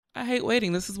I hate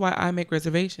waiting. This is why I make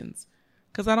reservations,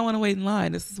 because I don't want to wait in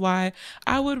line. This is why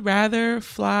I would rather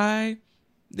fly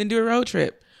than do a road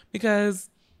trip, because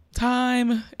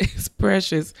time is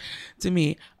precious to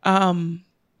me.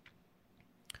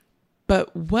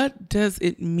 But what does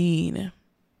it mean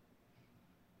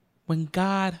when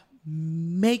God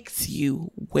makes you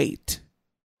wait?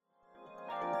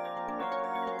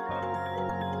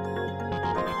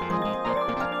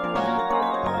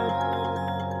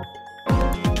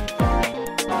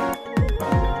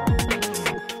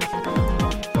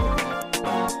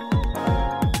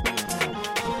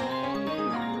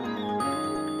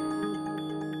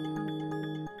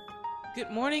 Good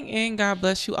morning and God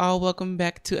bless you all. Welcome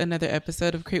back to another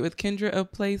episode of Create with Kendra, a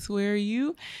place where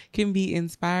you can be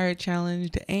inspired,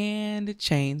 challenged, and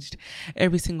changed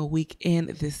every single week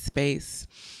in this space.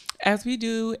 As we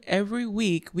do every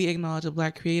week, we acknowledge a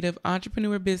Black creative,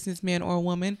 entrepreneur, businessman, or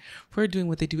woman for doing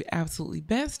what they do absolutely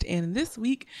best. And this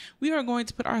week, we are going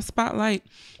to put our spotlight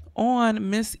on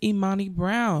Miss Imani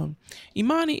Brown.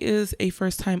 Imani is a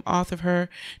first-time author of her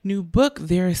new book,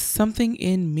 There Is Something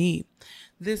in Me.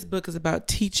 This book is about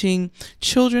teaching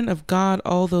children of God,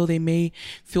 although they may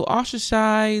feel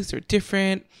ostracized or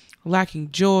different, lacking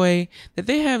joy, that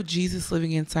they have Jesus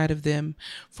living inside of them.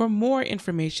 For more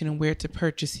information on where to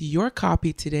purchase your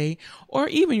copy today, or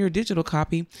even your digital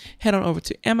copy, head on over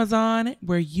to Amazon,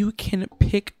 where you can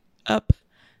pick up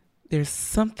There's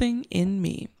Something in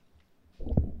Me.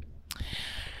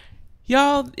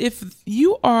 Y'all, if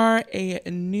you are a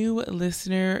new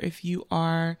listener, if you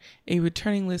are a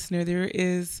returning listener, there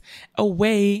is a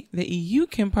way that you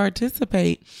can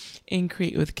participate in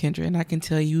Create with Kendra, and I can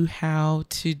tell you how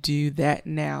to do that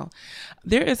now.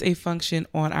 There is a function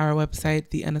on our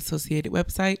website, the Unassociated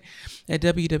website, at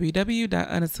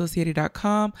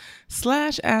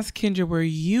www.unassociated.com/AskKendra, where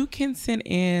you can send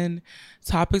in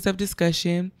topics of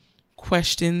discussion,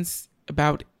 questions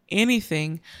about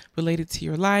anything related to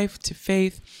your life, to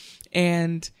faith,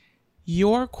 and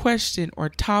your question or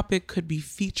topic could be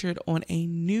featured on a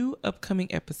new upcoming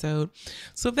episode.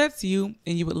 So if that's you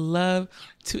and you would love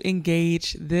to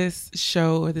engage this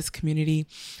show or this community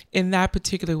in that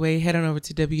particular way, head on over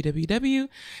to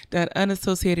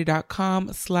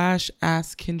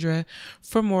www.unassociated.com/AskKendra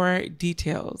for more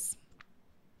details.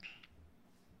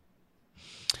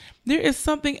 There is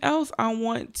something else I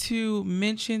want to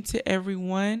mention to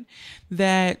everyone,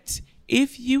 that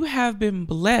if you have been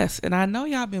blessed, and I know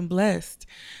y'all been blessed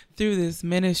through this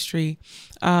ministry,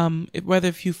 whether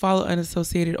if you follow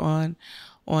Unassociated on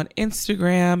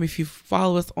Instagram, if you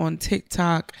follow us on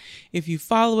TikTok, if you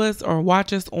follow us or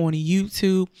watch us on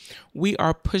YouTube, we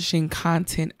are pushing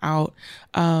content out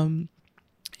in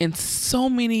so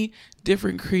many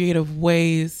different creative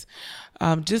ways,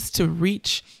 just to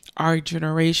reach our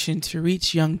generation, to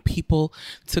reach young people,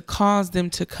 to cause them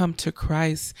to come to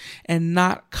Christ and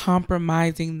not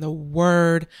compromising the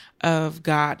word of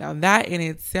God. Now that in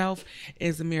itself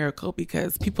is a miracle,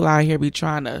 because people out here be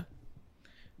trying to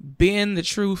bend the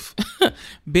truth,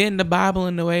 bend the Bible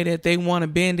in the way that they want to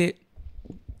bend it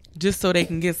just so they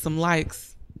can get some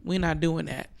likes. We're not doing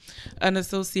that.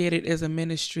 Unassociated is a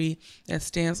ministry that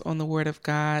stands on the word of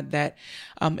God, that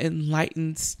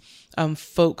enlightens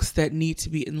folks that need to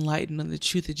be enlightened on the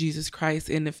truth of Jesus Christ.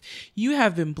 And if you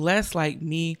have been blessed like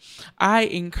me, I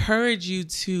encourage you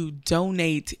to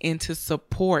donate and to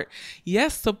support.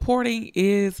 Yes, supporting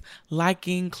is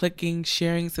liking, clicking,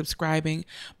 sharing, subscribing,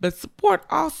 but support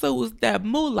also is that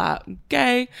moolah,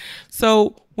 okay?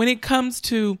 So when it comes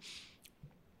to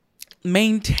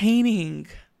maintaining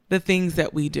the things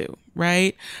that we do,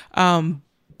 right?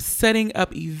 Setting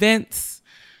up events,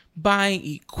 buying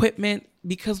equipment,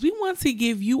 because we want to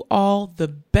give you all the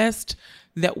best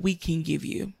that we can give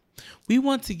you. We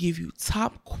want to give you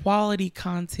top quality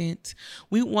content.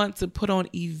 We want to put on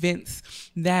events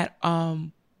that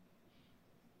blow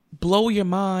your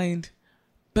mind,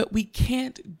 but we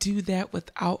can't do that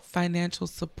without financial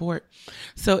support.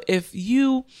 So if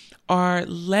you are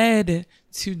led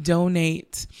to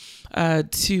donate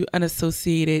to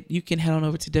Unassociated, you can head on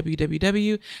over to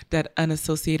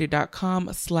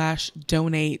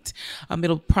www.unassociated.com/donate.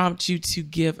 It'll prompt you to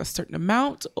give a certain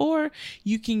amount, or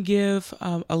you can give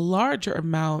a larger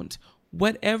amount,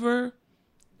 whatever,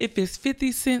 if it's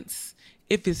 50 cents,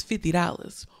 if it's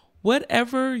 $50,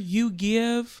 whatever you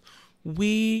give,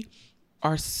 we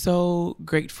are so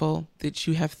grateful that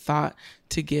you have thought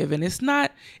to give. And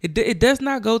it does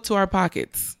not go to our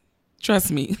pockets.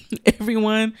 Trust me,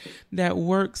 everyone that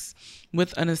works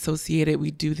with Unassociated,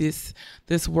 we do this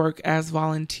work as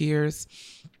volunteers.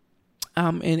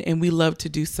 And we love to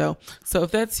do so. So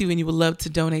if that's you and you would love to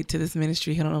donate to this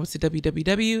ministry, head on over to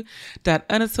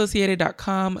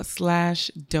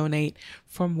www.unassociated.com/donate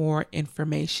for more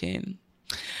information.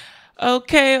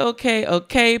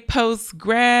 Okay.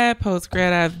 Post-grad.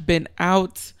 I've been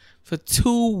out for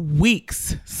 2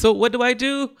 weeks. So what do I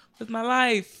do with my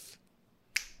life?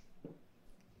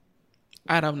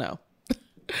 I don't know.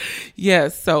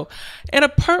 Yes. So in a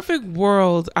perfect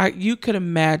world, you could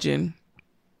imagine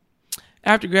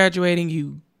after graduating,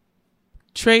 you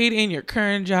trade in your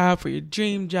current job for your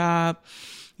dream job,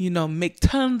 make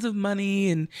tons of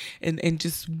money and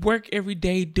just work every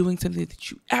day doing something that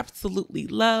you absolutely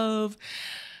love.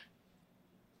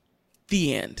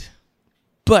 The end.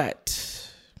 But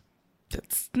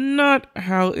that's not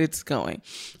how it's going.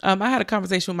 I had a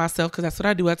conversation with myself because that's what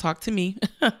I do. I talk to me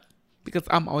because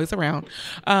I'm always around.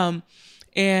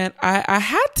 And I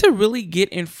had to really get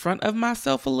in front of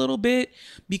myself a little bit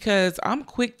because I'm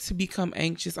quick to become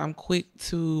anxious. I'm quick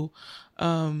to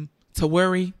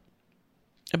worry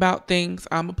about things.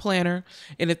 I'm a planner,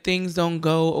 and if things don't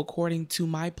go according to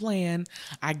my plan,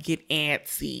 I get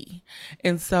antsy.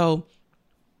 And so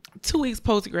 2 weeks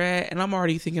post-grad, and I'm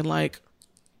already thinking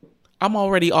I'm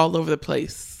already all over the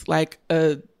place, like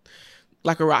a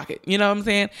rocket. You know what I'm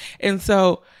saying? And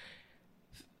so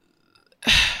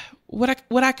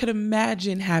what I could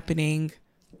imagine happening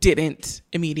didn't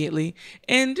immediately.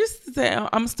 And just to say,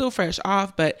 I'm still fresh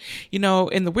off, but in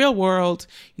the real world,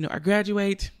 I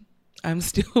graduate, I'm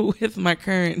still with my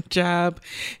current job,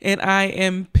 and I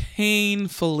am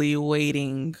painfully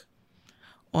waiting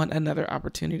on another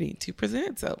opportunity to present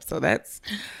itself. So that's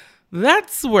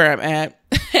where I'm at.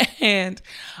 And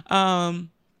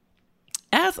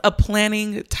as a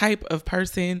planning type of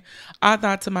person, I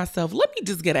thought to myself, let me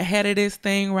just get ahead of this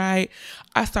thing, right?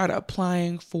 I started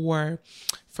applying for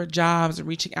jobs and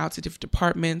reaching out to different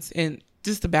departments. And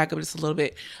just to back up just a little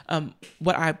bit,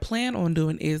 what I plan on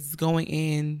doing is going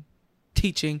in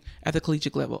teaching at the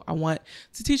collegiate level. I want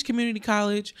to teach community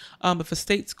college. If a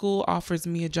state school offers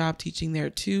me a job teaching there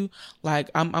too,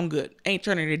 I'm good. Ain't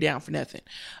turning it down for nothing.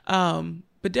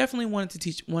 But definitely wanting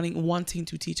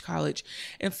to teach college.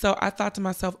 And so I thought to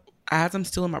myself, as I'm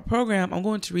still in my program, I'm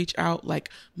going to reach out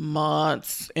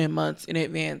months and months in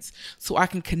advance so I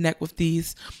can connect with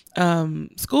these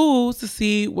schools to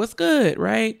see what's good,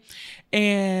 right?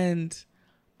 And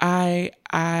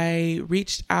I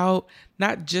reached out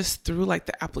not just through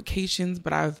the applications,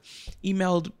 but I've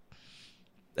emailed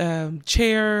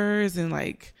chairs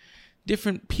and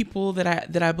different people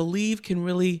that I believe can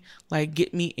really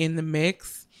get me in the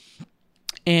mix.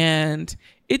 And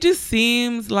it just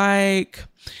seems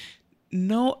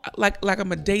no,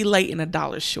 I'm a day late and a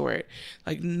dollar short.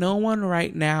 No one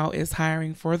right now is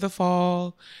hiring for the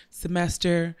fall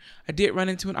semester. I did run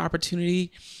into an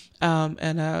opportunity with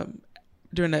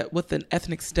an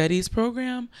ethnic studies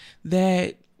program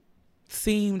that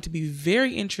seemed to be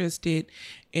very interested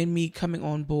in me coming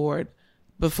on board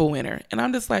before winter. And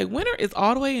I'm just winter is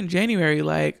all the way in January.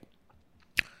 I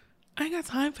ain't got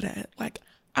time for that.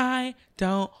 I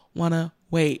don't want to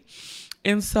wait.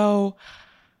 And so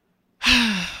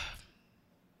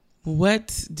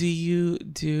what do you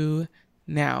do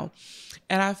now?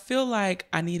 And I feel like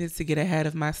I needed to get ahead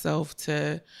of myself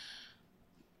to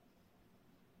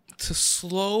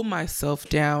slow myself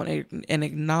down and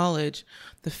acknowledge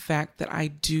the fact that I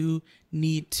do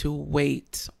need to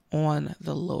wait on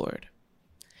the Lord.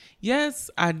 Yes,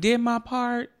 I did my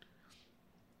part.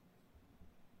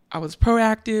 I was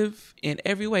proactive in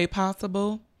every way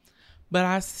possible, but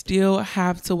I still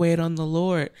have to wait on the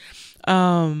Lord.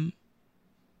 And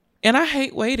I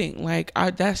hate waiting.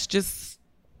 That's just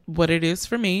what it is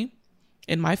for me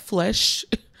in my flesh.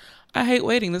 I hate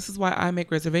waiting. This is why I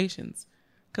make reservations,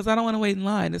 because I don't want to wait in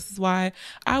line. This is why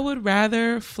I would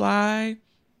rather fly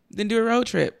than do a road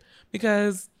trip,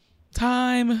 because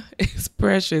time is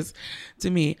precious to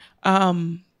me.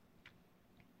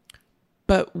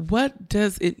 But what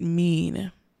does it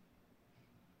mean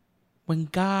when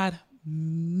God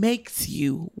makes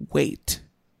you wait?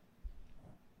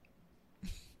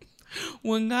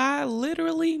 When God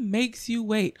literally makes you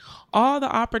wait, all the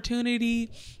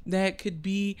opportunity that could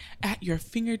be at your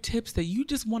fingertips, that you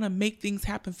just want to make things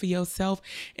happen for yourself,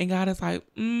 and God is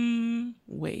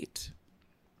wait.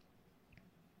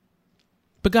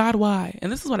 But God, why? And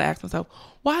this is what I ask myself: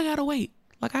 why I gotta wait?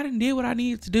 I didn't do what I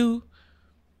needed to do.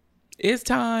 It's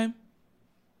time,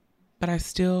 but I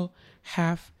still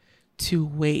have to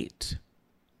wait.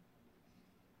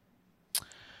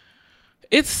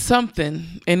 It's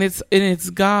something, and it's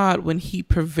God when He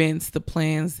prevents the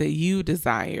plans that you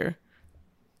desire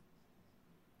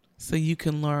so you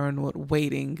can learn what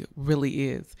waiting really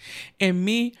is. And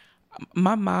me,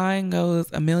 my mind goes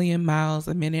a million miles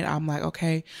a minute. I'm like,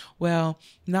 okay, well,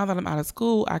 now that I'm out of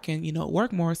school, I can,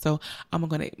 work more. So I'm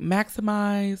going to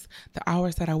maximize the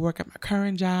hours that I work at my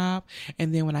current job.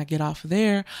 And then when I get off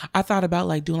there, I thought about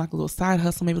like doing like a little side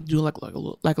hustle, maybe do like a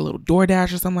little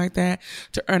DoorDash or something like that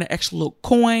to earn an extra little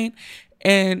coin.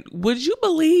 And would you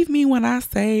believe me when I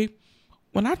say,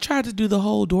 when I tried to do the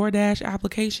whole DoorDash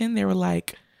application, they were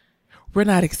like, we're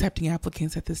not accepting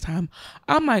applicants at this time.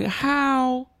 I'm like,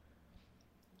 how?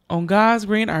 On God's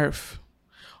green earth,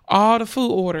 all the food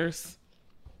orders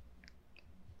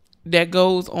that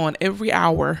goes on every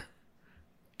hour,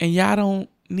 and y'all don't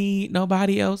need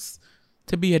nobody else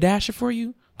to be a dasher for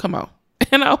you? Come on.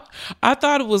 I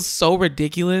thought it was so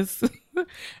ridiculous. And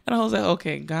I was like,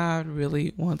 okay, God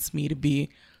really wants me to be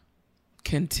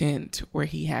content where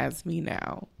he has me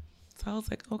now. So I was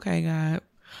like, okay, God,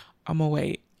 I'm gonna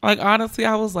wait. Like, honestly,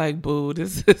 I was like, boo,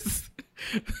 this is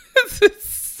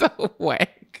so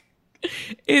whack.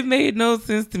 It made no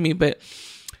sense to me, but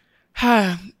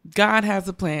God has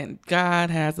a plan. God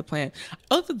has a plan.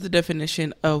 I looked at the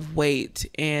definition of wait,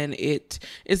 and it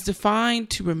is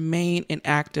defined to remain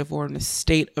inactive or in a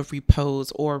state of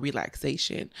repose or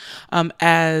relaxation,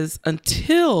 as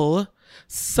until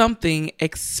something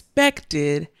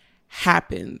expected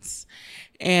happens.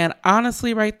 And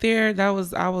honestly, right there, I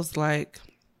was like,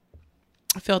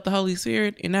 I felt the Holy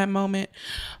Spirit in that moment.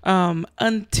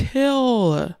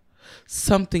 Until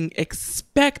something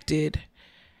expected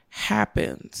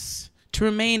happens. To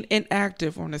remain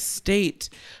inactive or in a state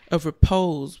of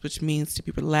repose, which means to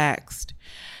be relaxed,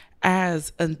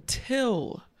 as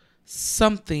until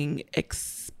something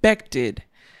expected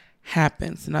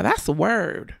happens. Now that's a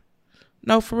word.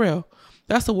 No, for real.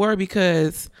 That's a word,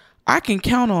 because I can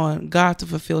count on God to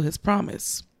fulfill his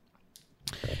promise.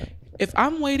 If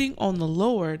I'm waiting on the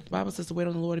Lord, the Bible says to wait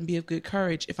on the Lord and be of good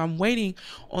courage. If I'm waiting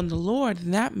on the Lord, then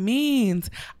that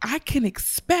means I can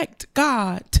expect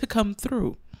God to come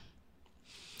through.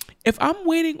 If I'm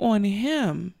waiting on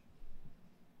him,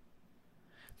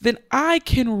 then I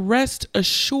can rest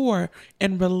assured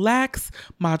and relax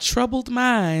my troubled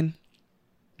mind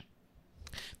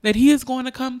that he is going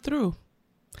to come through,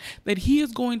 that he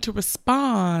is going to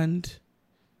respond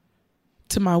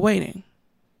to my waiting.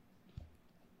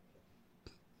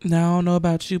 Now, I don't know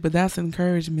about you, but that's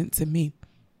encouragement to me.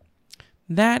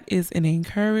 That is an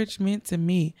encouragement to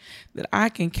me that I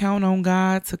can count on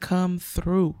God to come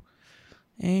through.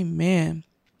 Amen.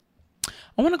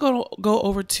 I want to go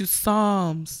over to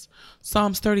Psalms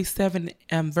 37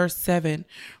 verse 7,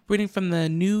 reading from the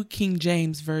New King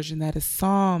James Version. That is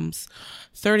Psalms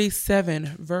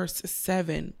 37 verse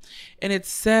 7. And it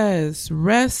says,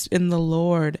 rest in the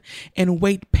Lord and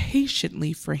wait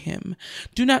patiently for him.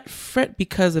 Do not fret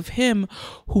because of him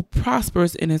who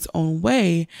prospers in his own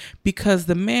way, because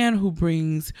the man who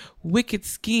brings wicked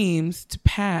schemes to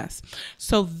pass.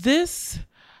 So this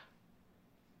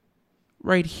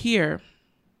right here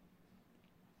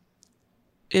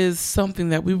is something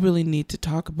that we really need to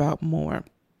talk about more.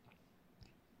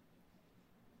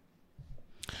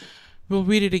 We'll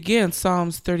read it again.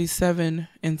 Psalms 37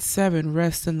 and 7.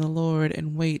 Rest in the Lord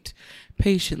and wait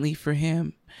patiently for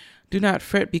him. Do not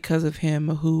fret because of him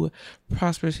who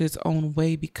prospers his own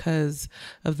way, because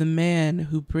of the man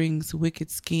who brings wicked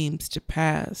schemes to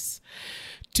pass.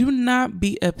 Do not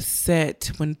be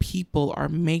upset when people are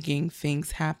making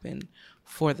things happen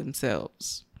for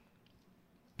themselves.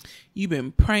 You've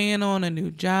been praying on a new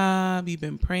job. You've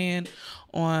been praying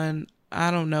on,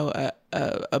 I don't know,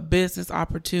 a business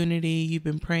opportunity. You've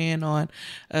been praying on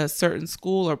a certain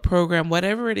school or program,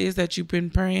 whatever it is that you've been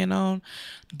praying on.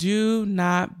 Do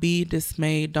not be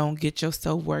dismayed. Don't get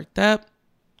yourself worked up,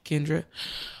 Kendra.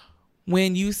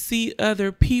 When you see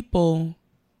other people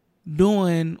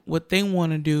doing what they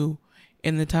want to do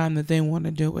in the time that they want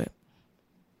to do it.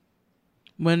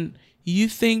 When you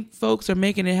think folks are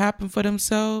making it happen for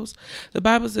themselves, the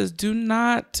Bible says, do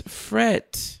not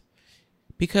fret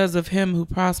because of him who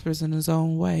prospers in his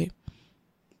own way.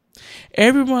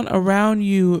 Everyone around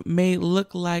you may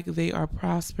look like they are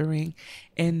prospering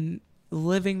and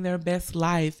living their best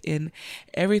life, and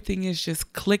everything is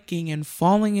just clicking and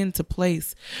falling into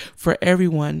place for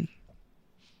everyone.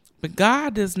 But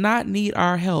God does not need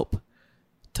our help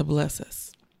to bless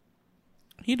us.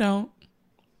 He don't.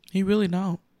 He really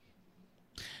don't.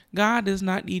 God does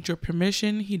not need your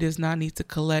permission. He does not need to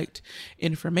collect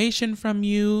information from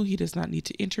you. He does not need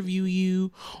to interview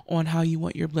you on how you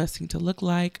want your blessing to look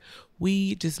like.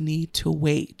 We just need to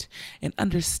wait. And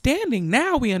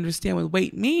now we understand what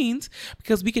wait means,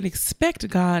 because we can expect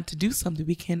God to do something.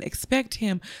 We can expect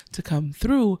him to come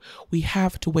through. We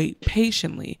have to wait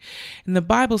patiently. And the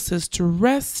Bible says to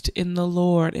rest in the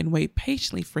Lord and wait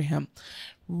patiently for him.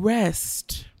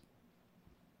 Rest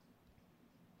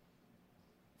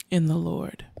in the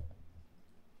Lord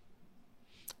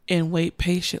and wait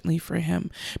patiently for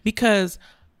him, because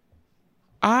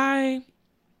I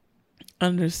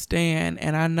understand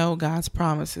and I know God's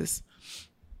promises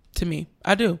to me.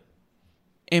 I do.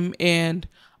 And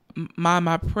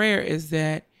my prayer is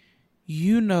that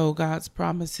you know God's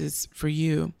promises for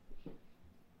you.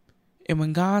 And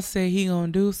when God say he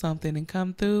gonna do something and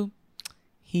come through,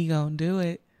 he gonna do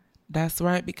it. That's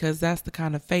right, because that's the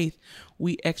kind of faith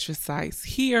we exercise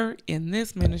here in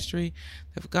this ministry.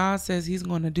 If God says he's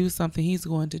going to do something, he's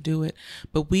going to do it.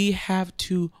 But we have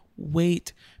to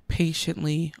wait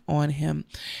patiently on him.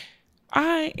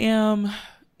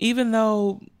 Even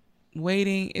though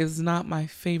waiting is not my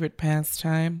favorite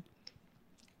pastime,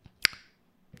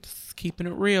 just keeping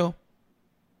it real,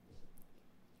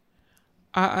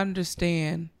 I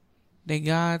understand that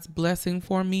God's blessing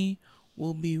for me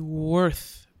will be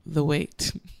worth the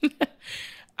wait.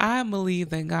 I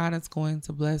believe that God is going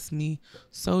to bless me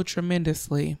so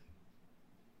tremendously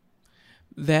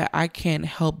that I can't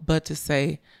help but to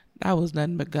say that was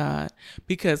nothing but God.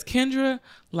 Because Kendra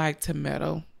liked to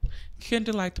meddle.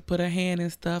 Kendra liked to put her hand in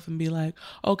stuff and be like,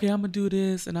 okay, I'm going to do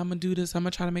this and I'm going to do this. I'm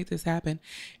going to try to make this happen.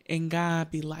 And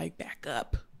God be like, back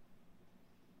up.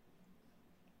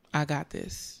 I got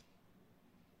this.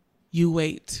 You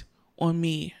wait on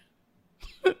me.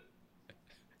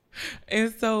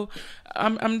 And so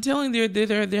I'm telling you,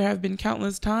 there have been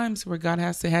countless times where God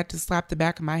had to slap the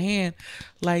back of my hand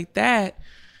like that.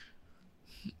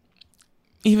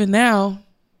 Even now,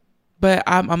 but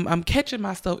I'm catching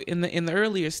myself in the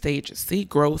earlier stages. See,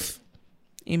 growth.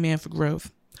 Amen for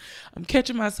growth. I'm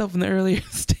catching myself in the earlier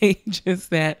stages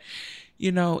that,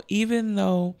 even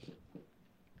though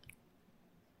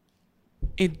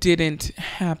it didn't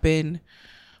happen,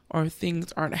 or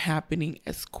things aren't happening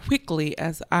as quickly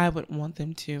as I would want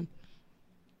them to,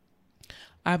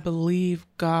 I believe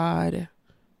God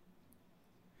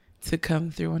to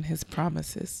come through on his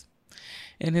promises.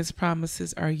 And his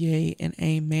promises are yea and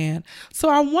amen. So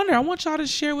I want y'all to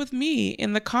share with me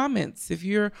in the comments. If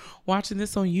you're watching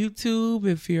this on YouTube,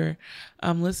 if you're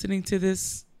listening to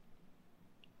this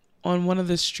on one of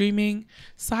the streaming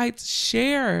sites,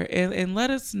 share and let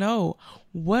us know,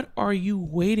 what are you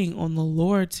waiting on the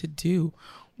Lord to do?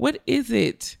 What is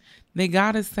it that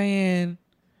God is saying,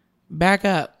 back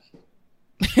up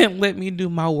and let me do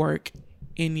my work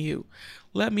in you.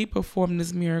 Let me perform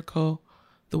this miracle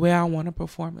the way I want to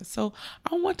perform it. So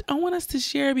I want us to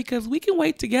share, because we can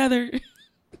wait together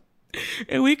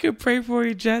and we can pray for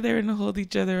each other and hold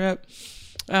each other up.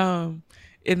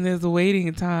 And there's a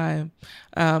waiting time.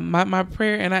 My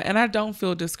prayer, and I don't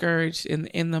feel discouraged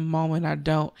in the moment. I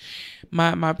don't.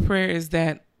 My prayer is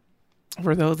that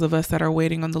for those of us that are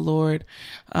waiting on the Lord,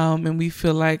 and we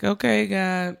feel like, okay,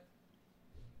 God,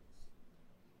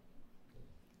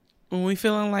 when we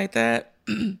feeling like that,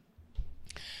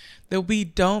 that we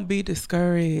don't be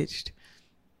discouraged.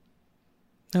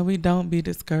 That we don't be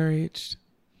discouraged.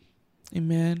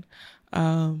 Amen.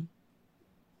 One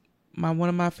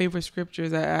of my favorite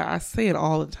scriptures, I say it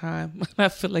all the time. I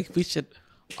feel like we should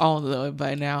all know it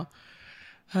by now.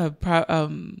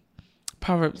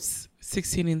 Proverbs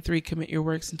 16:3, commit your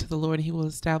works into the Lord and he will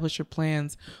establish your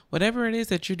plans. Whatever it is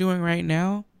that you're doing right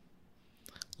now,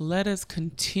 let us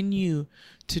continue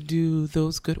to do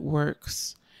those good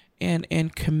works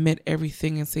and commit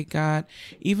everything and say, God,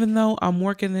 even though I'm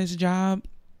working this job,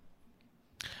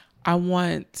 I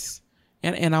want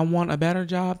a better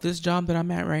job. This job that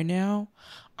I'm at right now,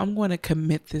 I'm going to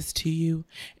commit this to you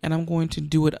and I'm going to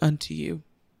do it unto you.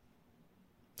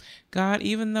 God,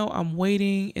 even though I'm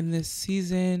waiting in this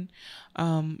season,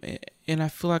 and I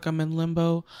feel like I'm in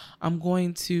limbo, I'm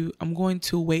going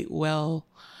to wait well,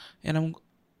 and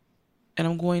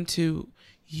I'm going to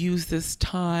use this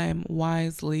time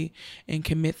wisely and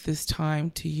commit this time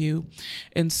to you.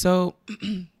 And so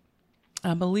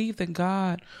I believe that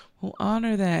God will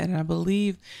honor that, and I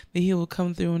believe that he will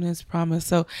come through in his promise.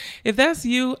 So if that's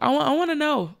you, I want to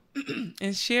know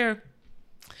and share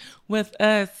with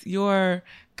us, your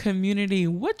community,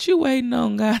 what you waiting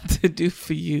on God to do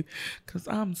for you, because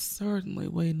I'm certainly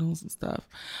waiting on some stuff.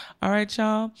 All right,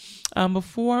 y'all.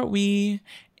 Before we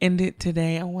end it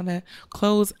today, I want to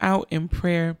close out in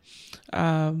prayer.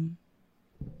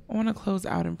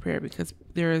 Because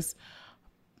there is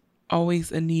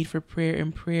always a need for prayer,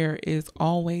 and prayer is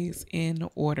always in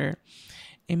order.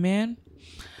 Amen.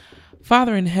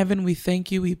 Father in heaven, we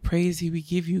thank you, we praise you, we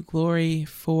give you glory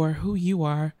for who you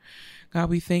are. God,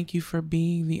 we thank you for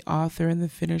being the author and the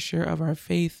finisher of our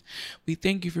faith. We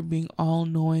thank you for being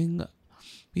all-knowing.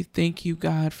 We thank you,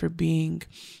 God, for being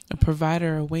a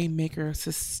provider, a way maker, a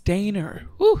sustainer.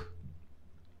 Woo!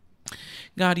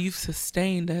 God, you've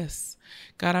sustained us.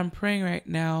 God, I'm praying right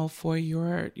now for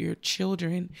your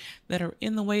children that are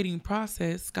in the waiting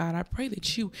process. God, I pray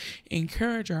that you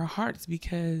encourage our hearts,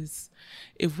 because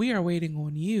if we are waiting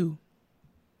on you,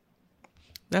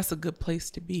 that's a good place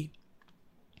to be.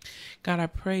 God, I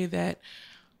pray that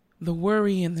the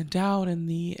worry and the doubt and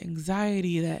the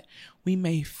anxiety that we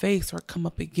may face or come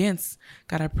up against,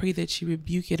 God, I pray that you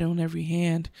rebuke it on every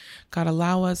hand. God,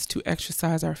 allow us to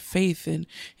exercise our faith and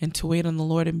to wait on the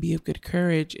Lord and be of good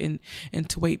courage and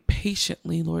to wait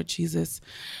patiently, Lord Jesus.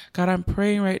 God, I'm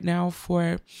praying right now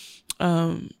for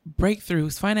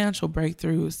breakthroughs, financial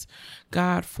breakthroughs,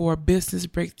 God, for business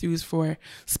breakthroughs, for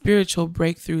spiritual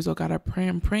breakthroughs. Oh God,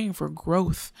 I'm praying for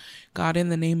growth, God, in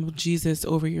the name of Jesus,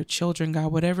 over your children,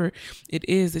 God, whatever it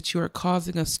is that you are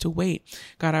causing us to wait.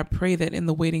 God, I pray that in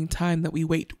the waiting time that we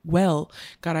wait well.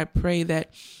 God, I pray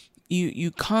that you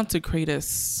consecrate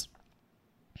us,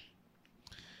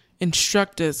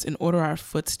 instruct us, and order our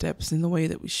footsteps in the way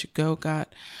that we should go, God.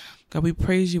 God, we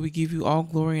praise you. We give you all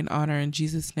glory and honor in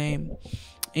Jesus' name.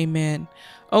 Amen.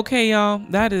 Okay, y'all,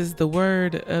 that is the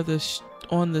word of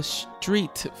on the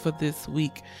street for this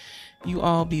week. You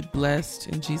all be blessed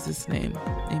in Jesus' name.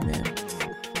 Amen.